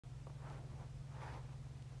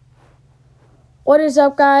What is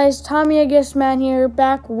up, guys? Tommy I Guess Man here,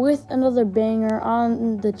 back with another banger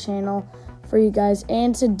on the channel for you guys.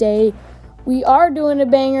 And today we are doing a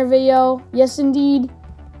banger video. Yes, indeed,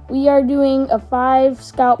 we are doing a 5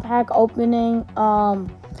 scout pack opening.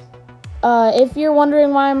 If you're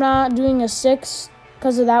wondering why I'm not doing a 6,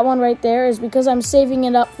 because of that one right there, is because I'm saving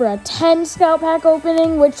it up for a 10 scout pack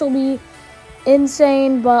opening, which will be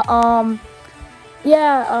insane. But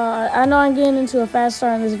yeah, I know I'm getting into a fast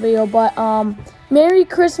start in this video, but Merry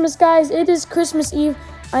Christmas, guys. It is Christmas Eve.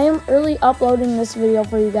 I am early uploading this video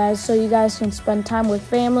for you guys so you guys can spend time with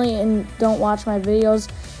family and don't watch my videos,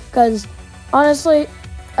 because honestly,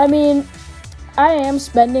 I mean, I am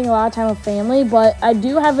spending a lot of time with family, but I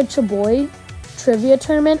do have a Chaboy trivia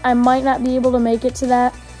tournament. I might not be able to make it to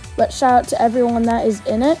that, but shout out to everyone that is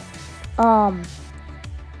in it.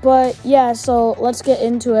 But yeah, so let's get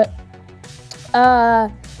into it.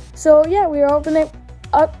 So yeah, we are opening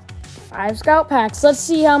up 5 scout packs. Let's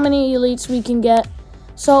see how many elites we can get.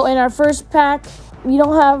 So in our first pack, we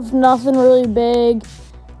don't have nothing really big.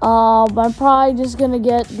 I'm probably just gonna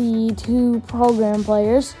get the 2 program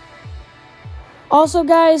players. Also,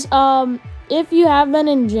 guys, if you have been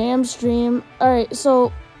in Jam stream, alright,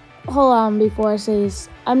 so hold on before I say this.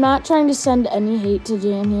 I'm not trying to send any hate to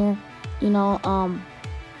Jam here. You know,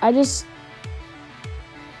 I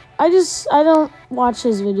don't watch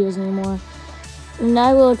his videos anymore, and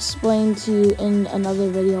I will explain to you in another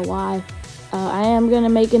video why. I am going to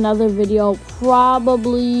make another video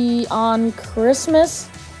probably on Christmas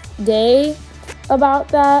Day about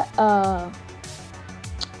that.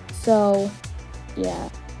 So, yeah.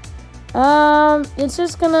 It's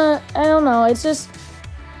just gonna, I don't know, it's just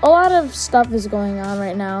a lot of stuff is going on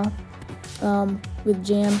right now with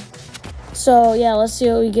Jam. So, yeah, let's see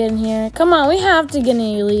what we get in here. Come on, we have to get an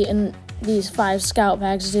elite in these 5 scout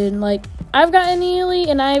packs, dude. Like, I've got an elite,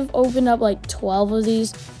 and I've opened up, like, 12 of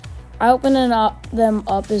these. I open them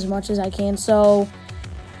up as much as I can. So,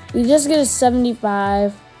 we just get a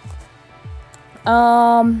 75.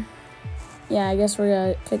 Yeah, I guess we're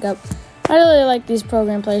going to pick up. I really like these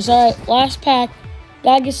program players. All right, last pack.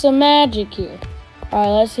 Gotta get some magic here. All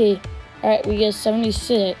right, let's see. All right, we get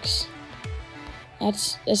 76.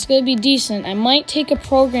 That's gonna be decent. I might take a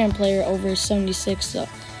program player over 76 though.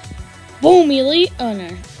 Boom, elite. Oh no.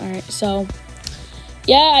 All right, so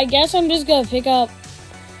yeah, I guess I'm just gonna pick up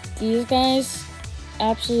these guys.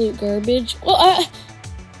 Absolute garbage. Well,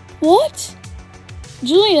 what?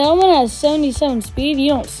 Julian Edelman has 77 speed. You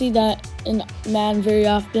don't see that in Madden very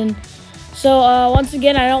often. So once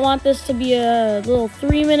again, I don't want this to be a little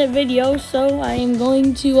 3-minute video, so I am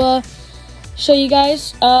going to show you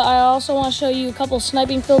guys. I also want to show you a couple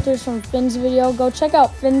sniping filters from Finn's video. Go check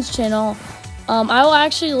out Finn's channel. I will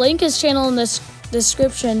actually link his channel in this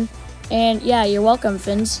description. And yeah, you're welcome,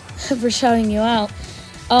 Finns, for shouting you out.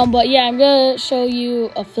 But yeah, I'm gonna show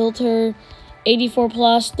you a filter, 84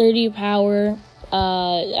 plus, 30 power.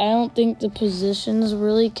 I don't think the positions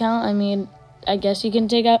really count. I mean, I guess you can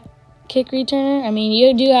take out kick returner. I mean,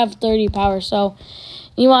 you do have 30 power, so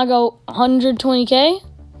you want to go 120k.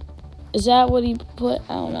 Is that what he put?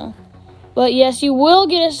 I don't know. But yes, you will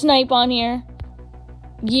get a snipe on here.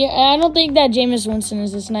 Yeah, I don't think that Jameis Winston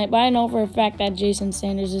is a snipe, but I know for a fact that Jason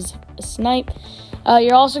Sanders is a snipe.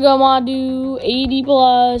 You're also going to want to do 80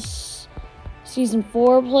 plus season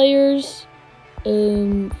 4 players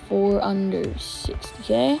for under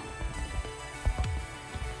 60k.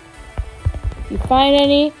 If you find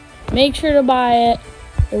any, make sure to buy it.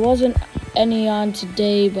 There wasn't any on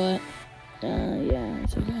today, but yeah,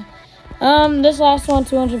 it's okay. This last one,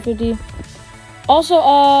 250.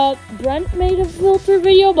 Also, Brent made a filter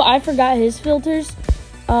video, but I forgot his filters.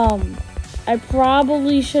 I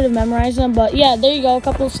probably should have memorized them, but yeah, there you go. A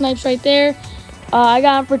couple of snipes right there. I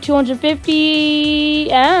got them for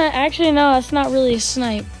 250. Actually, no, that's not really a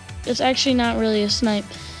snipe. It's actually not really a snipe.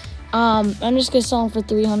 I'm just gonna sell them for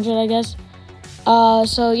 300, I guess.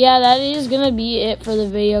 So yeah, that is gonna be it for the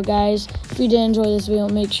video, guys. If you did enjoy this video,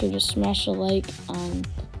 make sure to smash a like on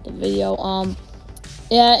the video.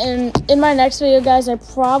 Yeah, and in my next video, guys, I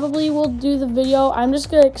probably will do the video. I'm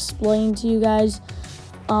just gonna explain to you guys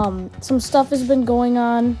some stuff has been going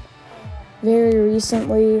on very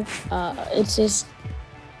recently. It's just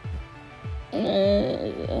I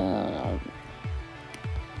don't know.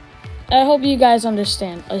 I hope you guys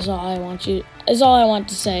understand. Is all I want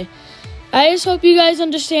to say. I just hope you guys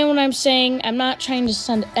understand what I'm saying. I'm not trying to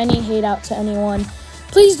send any hate out to anyone.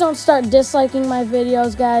 Please don't start disliking my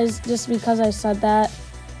videos, guys, just because I said that.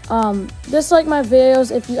 Dislike my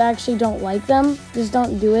videos if you actually don't like them. Just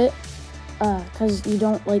don't do it because you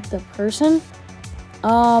don't like the person.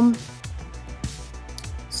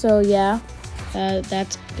 So, yeah.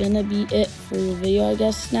 that's gonna be it for the video, I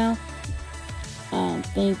guess, now.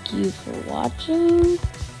 Thank you for watching.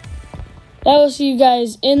 I will see you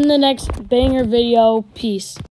guys in the next banger video. Peace.